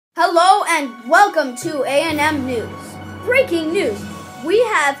Hello and welcome to A&M News. Breaking news, we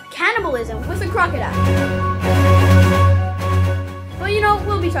have cannibalism with a crocodile. But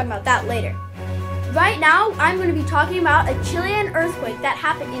we'll be talking about that later. Right now, I'm going to be talking about a Chilean earthquake that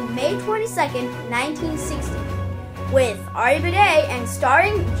happened in May 22nd, 1960, with Ari Bidet and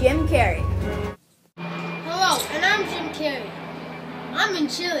starring Jim Carrey. Hello, and I'm Jim Carrey. I'm in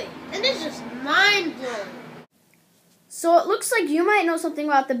Chile, and it's just mind-blowing. So it looks like you might know something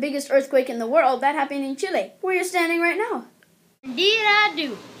about the biggest earthquake in the world that happened in Chile, where you're standing right now. Indeed I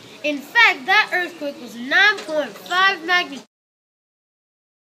do. In fact, that earthquake was 9.5 magnitude.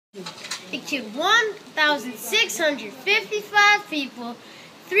 It killed 1,655 people,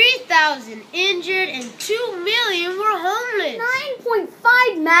 3,000 injured, and 2 million were homeless.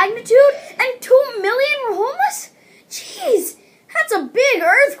 9.5 magnitude and 2 million were homeless? Jeez, that's a big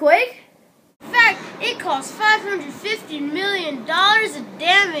earthquake. In fact, it caused $550 million of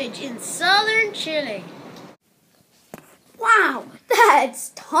damage in southern Chile. Wow, that's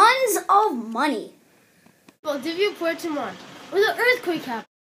tons of money. Valdivia, Puerto Montt, where the earthquake happened.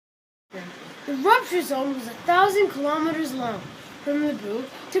 The rupture zone was 1,000 kilometers long, from Cebu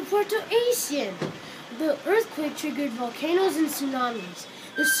to Puerto Ancien. The earthquake triggered volcanoes and tsunamis.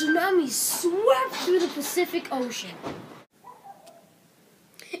 The tsunamis swept through the Pacific Ocean.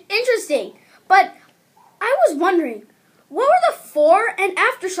 Interesting, but I was wondering, what were the fore and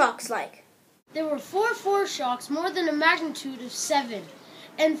aftershocks like? There were 4 foreshocks more than a magnitude of 7,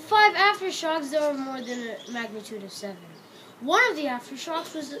 and 5 aftershocks that were more than a magnitude of 7. One of the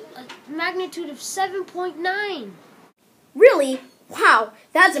aftershocks was a magnitude of 7.9. Really? Wow,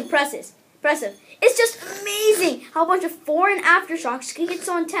 that's impressive. It's just amazing how a bunch of fore and aftershocks can get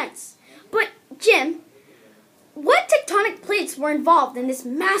so intense. But, Jim, what tectonic plates were involved in this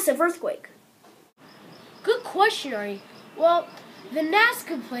massive earthquake? Good question, Ari. Well, the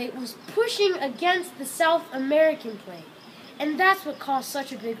Nazca plate was pushing against the South American plate, and that's what caused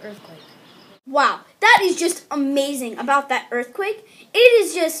such a big earthquake. Wow, that is just amazing about that earthquake. It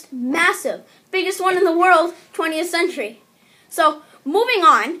is just massive. Biggest one in the world, 20th century. So, moving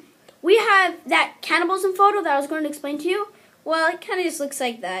on, we have that cannibalism photo that I was going to explain to you. Well, it kind of just looks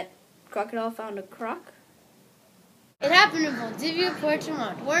like that crocodile found a croc. It happened in Valdivia, Puerto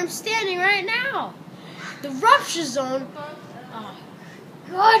Montt, where I'm standing right now. The rupture zone... Oh,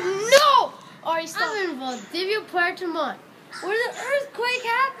 God, no! Ari, stop. I'm in Valdivia, Puerto Montt, where the earthquake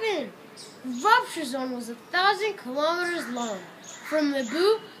happened. The rupture zone was 1,000 kilometers long, from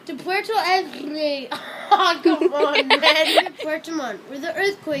Cebu to Puerto Ancien. Oh, come on, man. Puerto Montt, where the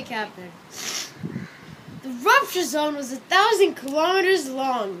earthquake happened. The rupture zone was 1,000 kilometers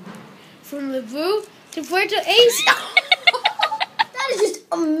long, from Cebu to Puerto Ancien. That is just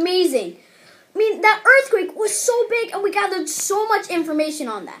amazing. I mean, that earthquake was so big, and we gathered so much information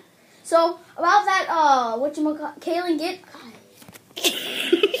on that. So, about that, Kaylin get...